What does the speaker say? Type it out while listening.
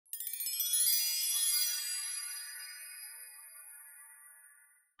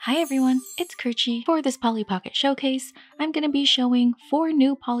Hi everyone, it's Kerchi. For this Polly Pocket showcase, I'm going to be showing 4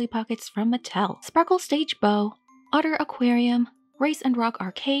 new Polly Pockets from Mattel. Sparkle Stage Bow, Otter Aquarium, Race and Rock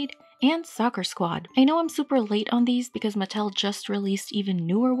Arcade, and Soccer Squad. I know I'm super late on these because Mattel just released even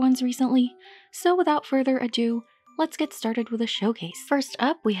newer ones recently, so without further ado, let's get started with a showcase. First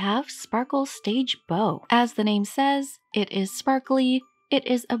up, we have Sparkle Stage Bow. As the name says, it is sparkly, it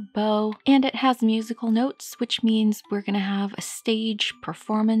is a bow, and it has musical notes, which means we're gonna have a stage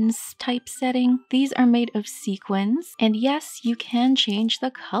performance type setting. These are made of sequins, and yes, you can change the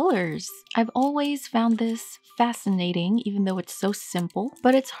colors. I've always found this fascinating, even though it's so simple,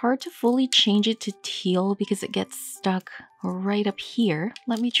 but it's hard to fully change it to teal because it gets stuck right up here.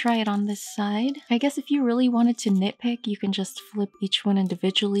 Let me try it on this side. I guess if you really wanted to nitpick, you can just flip each one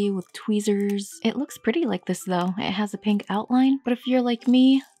individually with tweezers. It looks pretty like this though. It has a pink outline, but if you're like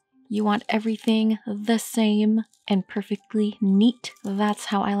me, you want everything the same and perfectly neat. That's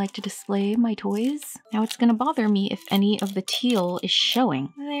how I like to display my toys. Now it's gonna bother me if any of the teal is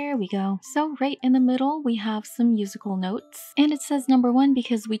showing. There we go. So right in the middle, we have some musical notes. And it says number 1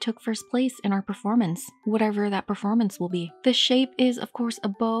 because we took first place in our performance, whatever that performance will be. The shape is, of course, a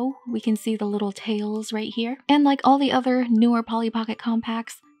bow. We can see the little tails right here. And like all the other newer Polly Pocket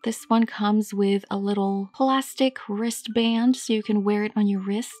compacts, this one comes with a little plastic wristband so you can wear it on your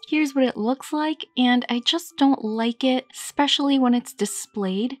wrist. Here's what it looks like, and I just don't like it, especially when it's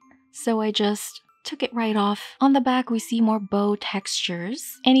displayed, so I just took it right off. On the back, we see more bow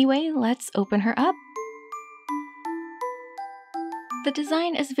textures. Anyway, let's open her up. The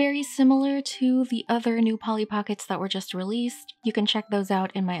design is very similar to the other new Polly Pockets that were just released. You can check those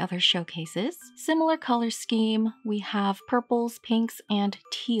out in my other showcases. Similar color scheme, we have purples, pinks, and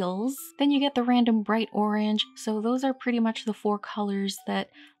teals. Then you get the random bright orange, so those are pretty much the 4 colors that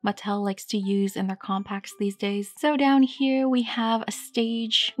Mattel likes to use in their compacts these days. So down here we have a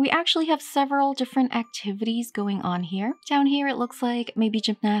stage. We actually have several different activities going on here. Down here it looks like maybe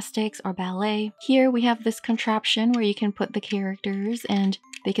gymnastics or ballet. Here we have this contraption where you can put the characters and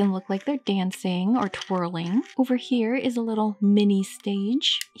they can look like they're dancing or twirling. Over here is a little mini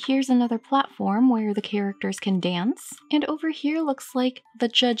stage. Here's another platform where the characters can dance. And over here looks like the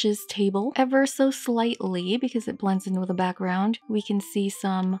judges' table, ever so slightly because it blends in with the background. We can see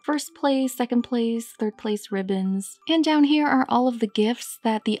some first place, second place, third place ribbons. And down here are all of the gifts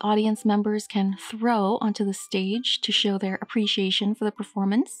that the audience members can throw onto the stage to show their appreciation for the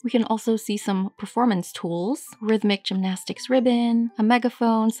performance. We can also see some performance tools, rhythmic gymnastics ribbon, a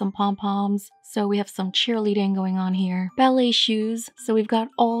megaphone, some pom-poms. So we have some cheerleading going on here. Ballet shoes. So we've got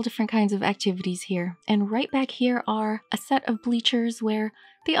all different kinds of activities here. And right back here are a set of bleachers where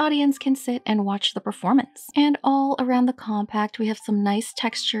the audience can sit and watch the performance. And all around the compact, we have some nice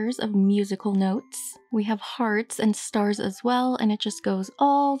textures of musical notes. We have hearts and stars as well, and it just goes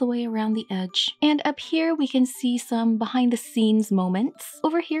all the way around the edge. And up here, we can see some behind the scenes moments.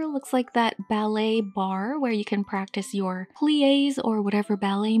 Over here looks like that ballet bar where you can practice your pliés or whatever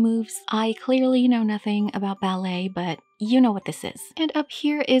ballet moves. I clearly know nothing about ballet, but you know what this is. And up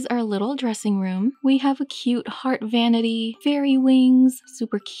here is our little dressing room. We have a cute heart vanity, fairy wings,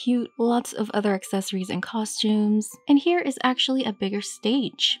 super cute, lots of other accessories and costumes. And here is actually a bigger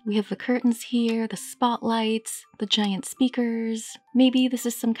stage. We have the curtains here, the spotlights, the giant speakers. Maybe this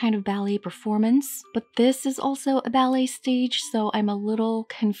is some kind of ballet performance, but this is also a ballet stage, so I'm a little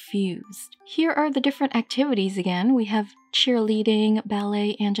confused. Here are the different activities again. We have cheerleading,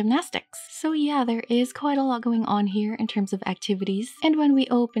 ballet, and gymnastics. So yeah, there is quite a lot going on here in terms of activities. And when we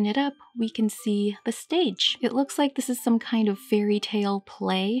open it up, we can see the stage. It looks like this is some kind of fairy tale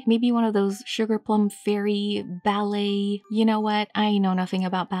play. Maybe one of those Sugar Plum Fairy ballet. You know what? I know nothing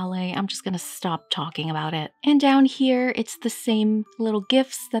about ballet. I'm just gonna stop talking about it. And down here, it's the same little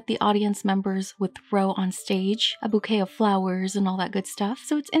gifts that the audience members would throw on stage. A bouquet of flowers and all that good stuff.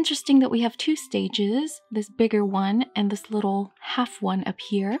 So it's interesting that we have 2 stages, this bigger one and this little half one up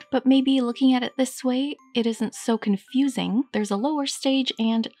here. But maybe looking at it this way, it isn't so confusing. There's a lower stage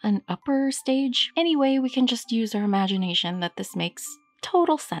and an upper stage. Anyway, we can just use our imagination that this makes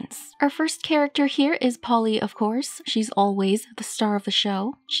total sense. Our first character here is Polly, of course. She's always the star of the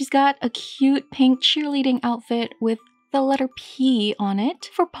show. She's got a cute pink cheerleading outfit with the letter P on it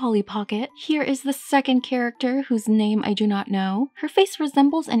for Polly Pocket. Here is the second character whose name I do not know. Her face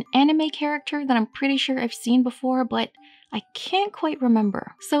resembles an anime character that I'm pretty sure I've seen before, but I can't quite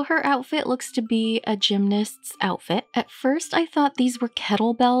remember. So her outfit looks to be a gymnast's outfit. At first I thought these were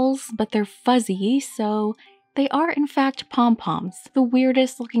kettlebells, but they're fuzzy, so They are in fact pom-poms, the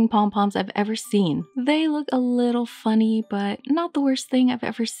weirdest looking pom-poms I've ever seen. They look a little funny, but not the worst thing I've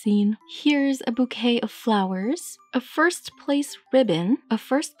ever seen. Here's a bouquet of flowers, a first place ribbon, a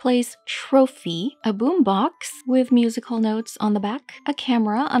first place trophy, a boombox with musical notes on the back, a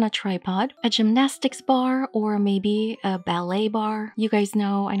camera on a tripod, a gymnastics bar, or maybe a ballet bar. You guys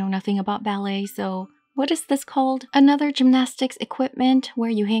know I know nothing about ballet, so what is this called? Another gymnastics equipment where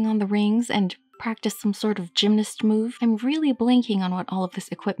you hang on the rings and practice some sort of gymnast move. I'm really blanking on what all of this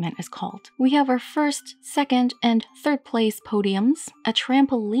equipment is called. We have our first, second, and third place podiums, a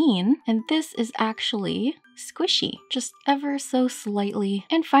trampoline, and this is actually squishy, just ever so slightly.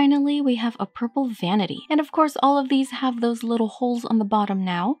 And finally, we have a purple vanity. And of course, all of these have those little holes on the bottom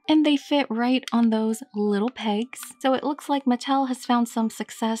now, and they fit right on those little pegs. So it looks like Mattel has found some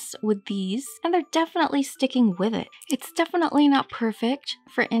success with these, and they're definitely sticking with it. It's definitely not perfect.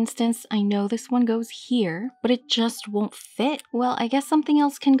 For instance, I know this one goes here, but it just won't fit. Well, I guess something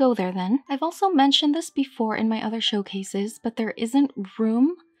else can go there then. I've also mentioned this before in my other showcases, but there isn't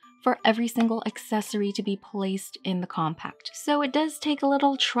room for every single accessory to be placed in the compact. So it does take a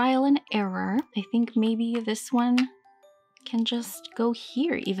little trial and error. I think maybe this one can just go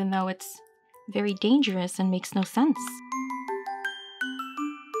here, even though it's very dangerous and makes no sense.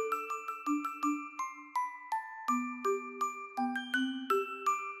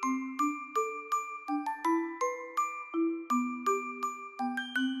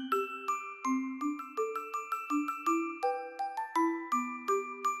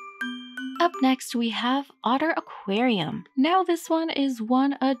 Up next, we have Otter Aquarium. Now this one is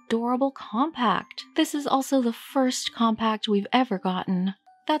one adorable compact. This is also the first compact we've ever gotten.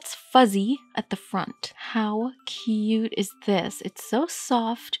 That's fuzzy at the front. How cute is this? It's so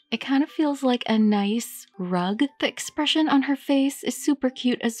soft. It kind of feels like a nice rug. The expression on her face is super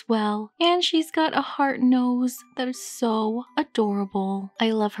cute as well. And she's got a heart nose that is so adorable. I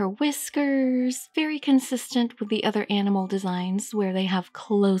love her whiskers. Very consistent with the other animal designs where they have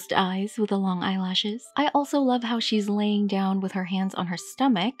closed eyes with the long eyelashes. I also love how she's laying down with her hands on her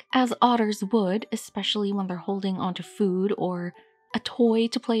stomach, as otters would, especially when they're holding onto food or a toy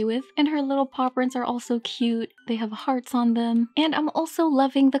to play with. And her little paw prints are also cute. They have hearts on them. And I'm also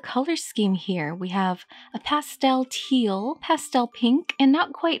loving the color scheme here. We have a pastel teal, pastel pink, and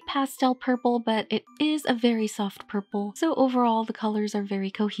not quite pastel purple, but it is a very soft purple. So overall, the colors are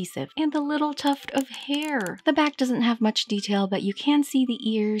very cohesive. And the little tuft of hair. The back doesn't have much detail, but you can see the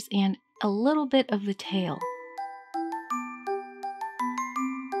ears and a little bit of the tail.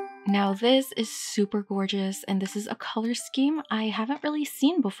 Now this is super gorgeous, and this is a color scheme I haven't really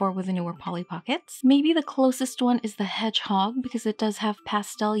seen before with the newer Polly Pockets. Maybe the closest one is the hedgehog because it does have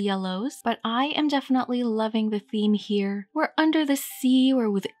pastel yellows, but I am definitely loving the theme here. We're under the sea, we're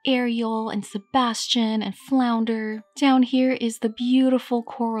with Ariel and Sebastian and Flounder. Down here is the beautiful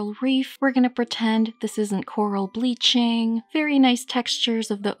coral reef. We're gonna pretend this isn't coral bleaching. Very nice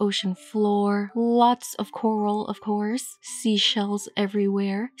textures of the ocean floor. Lots of coral, of course. Seashells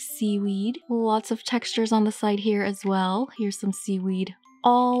everywhere. Seaweed. Lots of textures on the side here as well. Here's some seaweed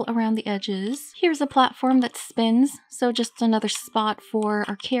all around the edges. Here's a platform that spins, so just another spot for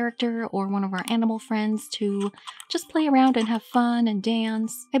our character or one of our animal friends to just play around and have fun and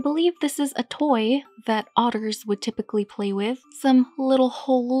dance. I believe this is a toy that otters would typically play with. Some little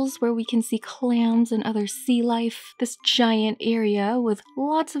holes where we can see clams and other sea life. This giant area with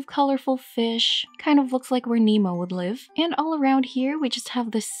lots of colorful fish. Kind of looks like where Nemo would live. And all around here we just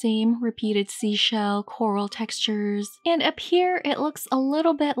have the same repeated seashell, coral textures. And up here it looks a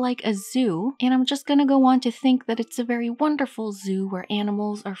little bit like a zoo, and I'm just gonna go on to think that it's a very wonderful zoo where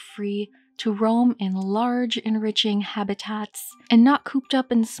animals are free to roam in large, enriching habitats and not cooped up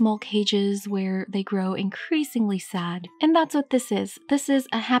in small cages where they grow increasingly sad. And that's what this is. This is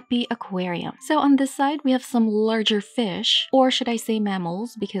a happy aquarium. So on this side, we have some larger fish, or should I say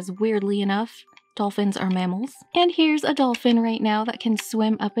mammals, because weirdly enough, dolphins are mammals. And here's a dolphin right now that can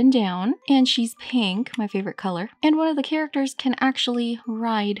swim up and down, and she's pink, my favorite color. And one of the characters can actually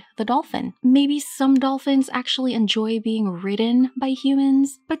ride the dolphin. Maybe some dolphins actually enjoy being ridden by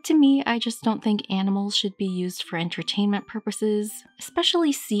humans, but to me, I just don't think animals should be used for entertainment purposes,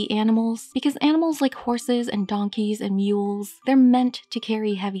 especially sea animals, because animals like horses and donkeys and mules, they're meant to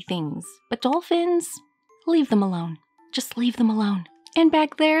carry heavy things. But dolphins, leave them alone. Just leave them alone. And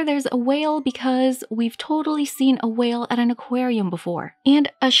back there's a whale because we've totally seen a whale at an aquarium before.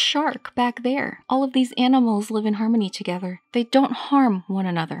 And a shark back there. All of these animals live in harmony together. They don't harm one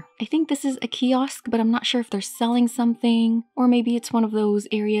another. I think this is a kiosk, but I'm not sure if they're selling something, or maybe it's one of those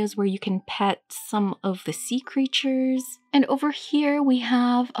areas where you can pet some of the sea creatures. And over here we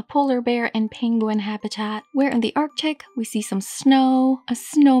have a polar bear and penguin habitat, where in the Arctic we see some snow, a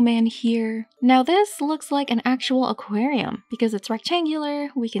snowman here. Now this looks like an actual aquarium because it's rectangular,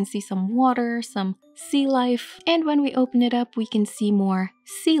 we can see some water, some sea life, and when we open it up we can see more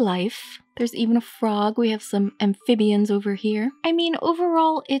sea life. There's even a frog, we have some amphibians over here. I mean,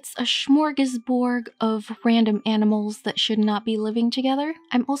 overall it's a smorgasbord of random animals that should not be living together.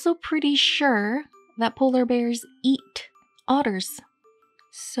 I'm also pretty sure that polar bears eat otters.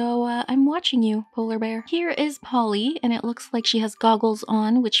 So I'm watching you, polar bear. Here is Polly, and it looks like she has goggles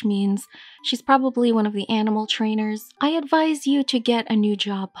on, which means she's probably one of the animal trainers. I advise you to get a new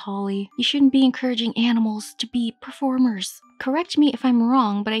job, Polly. You shouldn't be encouraging animals to be performers. Correct me if I'm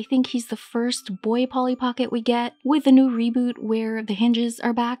wrong, but I think he's the first boy Polly Pocket we get with the new reboot where the hinges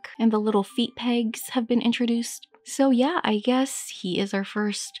are back and the little feet pegs have been introduced. So yeah, I guess he is our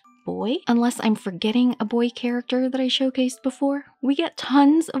first boy, unless I'm forgetting a boy character that I showcased before. We get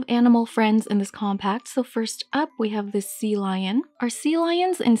tons of animal friends in this compact, so first up we have this sea lion. Are sea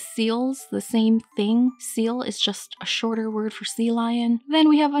lions and seals the same thing? Seal is just a shorter word for sea lion. Then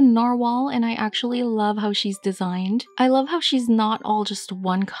we have a narwhal, and I actually love how she's designed. I love how she's not all just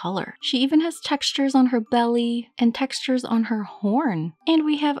one color. She even has textures on her belly and textures on her horn. And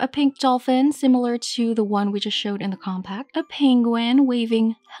we have a pink dolphin similar to the one we just showed in the compact, a penguin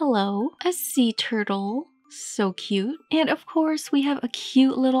waving hello, a sea turtle, so cute, and of course we have a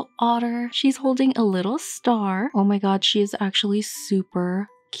cute little otter. She's holding a little star. Oh my god, she is actually super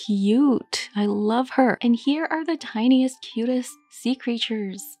cute. I love her. And here are the tiniest, cutest sea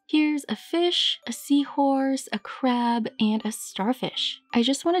creatures. Here's a fish, a seahorse, a crab, and a starfish. I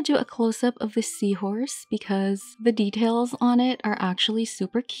just want to do a close-up of the seahorse because the details on it are actually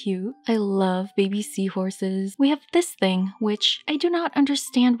super cute. I love baby seahorses. We have this thing, which I do not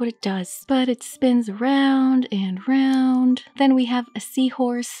understand what it does, but it spins round and round. Then we have a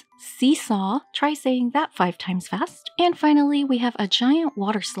seahorse seesaw. Try saying that 5 times fast. And finally, we have a giant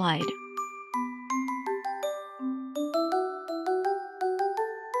water slide.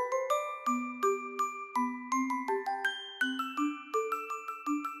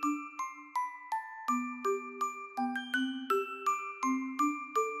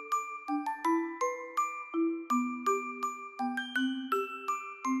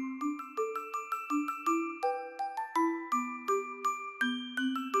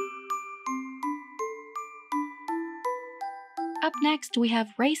 Up next, we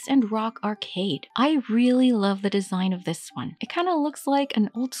have Race and Rock Arcade. I really love the design of this one. It kind of looks like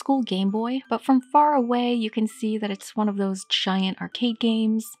an old school Game Boy, but from far away you can see that it's one of those giant arcade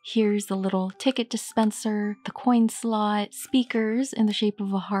games. Here's the little ticket dispenser, the coin slot, speakers in the shape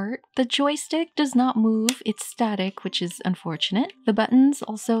of a heart. The joystick does not move, it's static, which is unfortunate. The buttons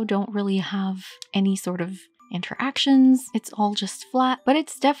also don't really have any sort of interactions. It's all just flat, but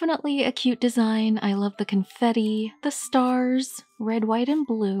it's definitely a cute design. I love the confetti, the stars, red, white, and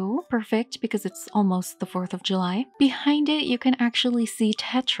blue. Perfect because it's almost the 4th of July. Behind it, you can actually see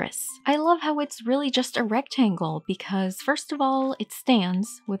Tetris. I love how it's really just a rectangle because first of all, it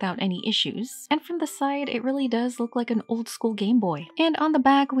stands without any issues. And from the side, it really does look like an old school Game Boy. And on the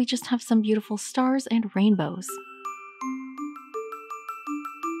back, we just have some beautiful stars and rainbows.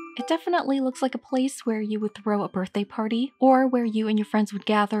 It definitely looks like a place where you would throw a birthday party, or where you and your friends would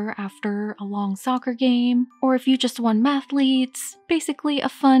gather after a long soccer game, or if you just won mathletes. Basically a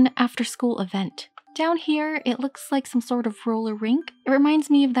fun after-school event. Down here, it looks like some sort of roller rink. It reminds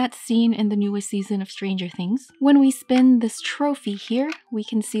me of that scene in the newest season of Stranger Things. When we spin this trophy here, we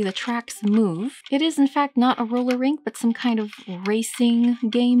can see the tracks move. It is in fact not a roller rink, but some kind of racing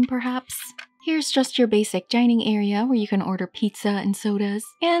game perhaps. Here's just your basic dining area where you can order pizza and sodas,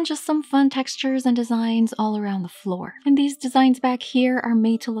 and just some fun textures and designs all around the floor. And these designs back here are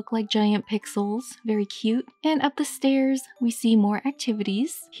made to look like giant pixels, very cute. And up the stairs, we see more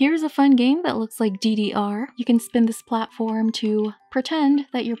activities. Here's a fun game that looks like DDR. You can spin this platform to pretend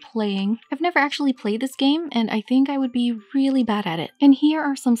that you're playing. I've never actually played this game, and I think I would be really bad at it. And here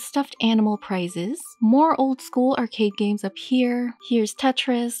are some stuffed animal prizes. More old school arcade games up here. Here's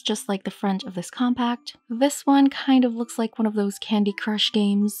Tetris, just like the front of this compact. This one kind of looks like one of those Candy Crush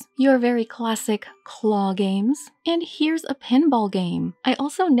games. Your very classic claw games. And here's a pinball game. I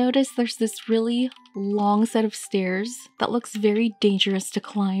also noticed there's this really long set of stairs that looks very dangerous to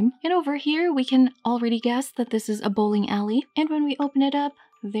climb. And over here, we can already guess that this is a bowling alley. And when we open it up,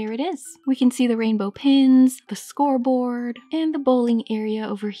 there it is. We can see the rainbow pins, the scoreboard, and the bowling area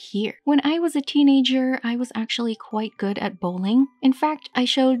over here. When I was a teenager, I was actually quite good at bowling. In fact, I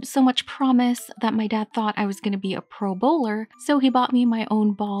showed so much promise that my dad thought I was going to be a pro bowler, so he bought me my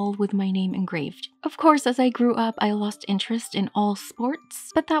own ball with my name engraved. Of course, as I grew up, I lost interest in all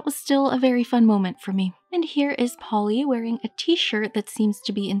sports, but that was still a very fun moment for me. And here is Polly wearing a t-shirt that seems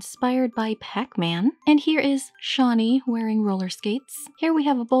to be inspired by Pac-Man. And here is Shawnee wearing roller skates. Here we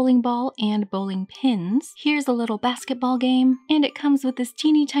have a bowling ball and bowling pins. Here's a little basketball game. And it comes with this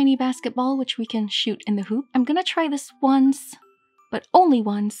teeny tiny basketball which we can shoot in the hoop. I'm gonna try this once, but only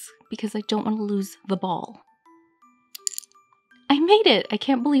once, because I don't want to lose the ball. I made it! I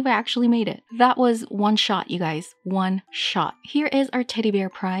can't believe I actually made it. That was one shot, you guys. One shot. Here is our teddy bear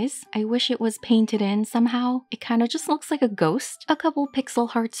prize. I wish it was painted in somehow. It kind of just looks like a ghost. A couple pixel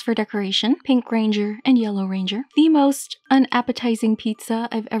hearts for decoration. Pink Ranger and Yellow Ranger. The most unappetizing pizza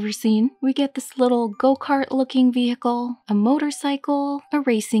I've ever seen. We get this little go-kart looking vehicle, a motorcycle, a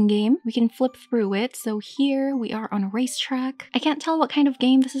racing game. We can flip through it. So here we are on a racetrack. I can't tell what kind of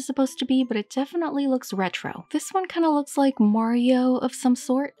game this is supposed to be, but it definitely looks retro. This one kind of looks like Mario of some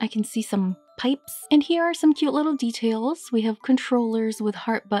sort. I can see some pipes. And here are some cute little details. We have controllers with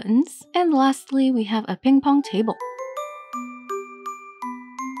heart buttons. And lastly, we have a ping pong table.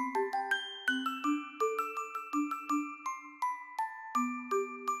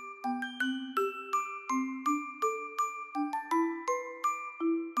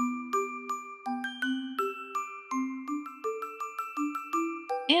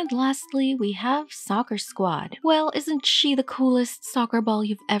 And lastly, we have Soccer Squad. Well, isn't she the coolest soccer ball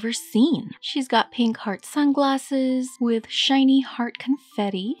you've ever seen? She's got pink heart sunglasses with shiny heart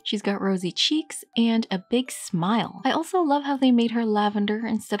confetti. She's got rosy cheeks and a big smile. I also love how they made her lavender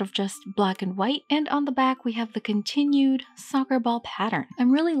instead of just black and white. And on the back, we have the continued soccer ball pattern.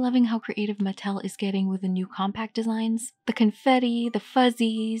 I'm really loving how creative Mattel is getting with the new compact designs. The confetti, the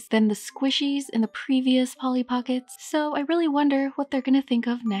fuzzies, then the squishies in the previous Polly Pockets. So I really wonder what they're gonna think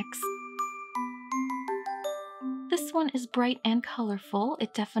of next. This one is bright and colorful.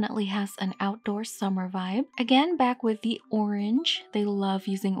 It definitely has an outdoor summer vibe. Again, back with the orange. They love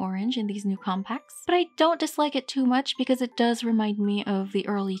using orange in these new compacts. But I don't dislike it too much because it does remind me of the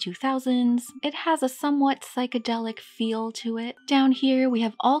early 2000s. It has a somewhat psychedelic feel to it. Down here, we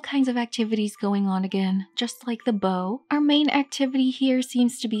have all kinds of activities going on again, just like the bow. Our main activity here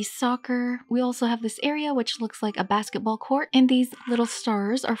seems to be soccer. We also have this area which looks like a basketball court, and these little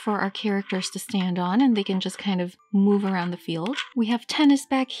stars are for our characters to stand on, and they can just kind of move around the field. We have tennis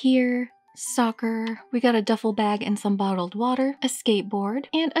back here, soccer, we got a duffel bag and some bottled water, a skateboard,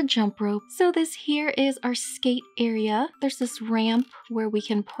 and a jump rope. So this here is our skate area. There's this ramp where we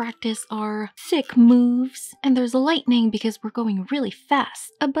can practice our sick moves, and there's lightning because we're going really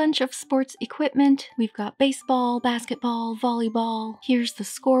fast. A bunch of sports equipment. We've got baseball, basketball, volleyball. Here's the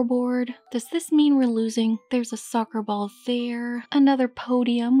scoreboard. Does this mean we're losing? There's a soccer ball there. Another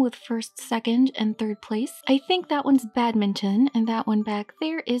podium with first, second, and third place. I think that one's badminton, and that one back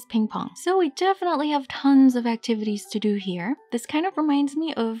there is ping pong. So we definitely have tons of activities to do here. This kind of reminds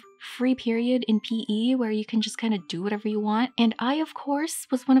me of free period in PE where you can just kind of do whatever you want. And I, of course,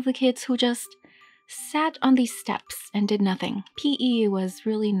 was one of the kids who just sat on these steps and did nothing. PE was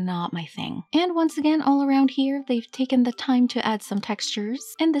really not my thing. And once again, all around here, they've taken the time to add some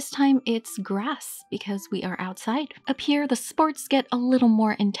textures. And this time it's grass because we are outside. Up here, the sports get a little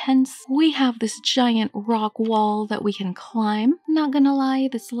more intense. We have this giant rock wall that we can climb. Not gonna lie,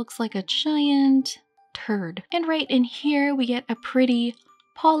 this looks like a giant turd. And right in here, we get a pretty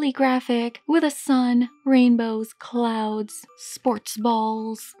polygraphic with a sun, rainbows, clouds, sports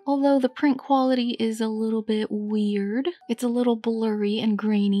balls. Although the print quality is a little bit weird. It's a little blurry and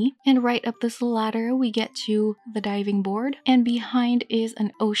grainy. And right up this ladder we get to the diving board. And behind is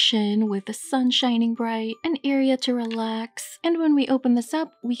an ocean with the sun shining bright, an area to relax. And when we open this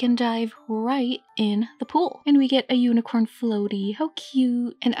up, we can dive right in the pool. And we get a unicorn floaty. How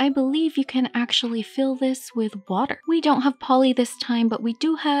cute. And I believe you can actually fill this with water. We don't have Polly this time, but we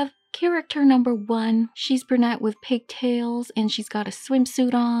do have character number 1. She's brunette with pigtails and she's got a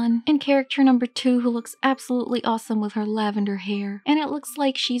swimsuit on. And character number 2, who looks absolutely awesome with her lavender hair. And it looks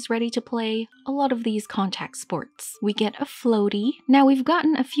like she's ready to play a lot of these contact sports. We get a floaty. Now we've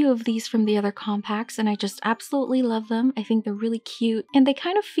gotten a few of these from the other compacts and I just absolutely love them. I think they're really cute and they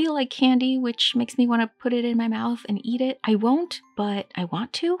kind of feel like candy, which makes me want to put it in my mouth and eat it. I won't, but I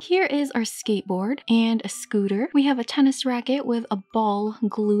want to. Here is our skateboard and a scooter. We have a tennis racket with a ball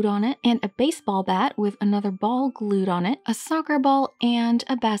glued on it, and a baseball bat with another ball glued on it, a soccer ball and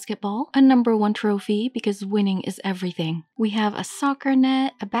a basketball, a #1 trophy because winning is everything. We have a soccer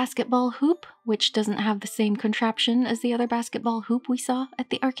net, a basketball hoop, which doesn't have the same contraption as the other basketball hoop we saw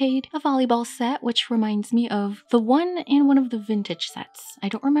at the arcade, a volleyball set, which reminds me of the one in one of the vintage sets. I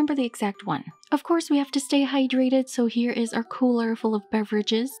don't remember the exact one. Of course, we have to stay hydrated, so here is our cooler full of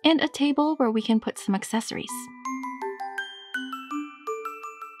beverages and a table where we can put some accessories.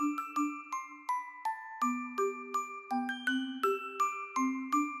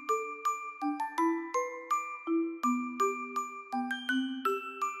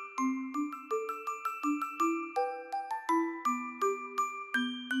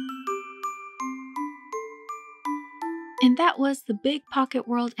 And that was the Big Pocket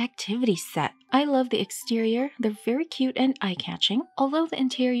World activity set. I love the exterior, they're very cute and eye-catching. Although the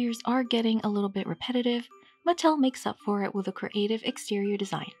interiors are getting a little bit repetitive, Mattel makes up for it with a creative exterior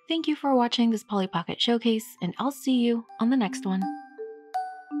design. Thank you for watching this Polly Pocket showcase, and I'll see you on the next one.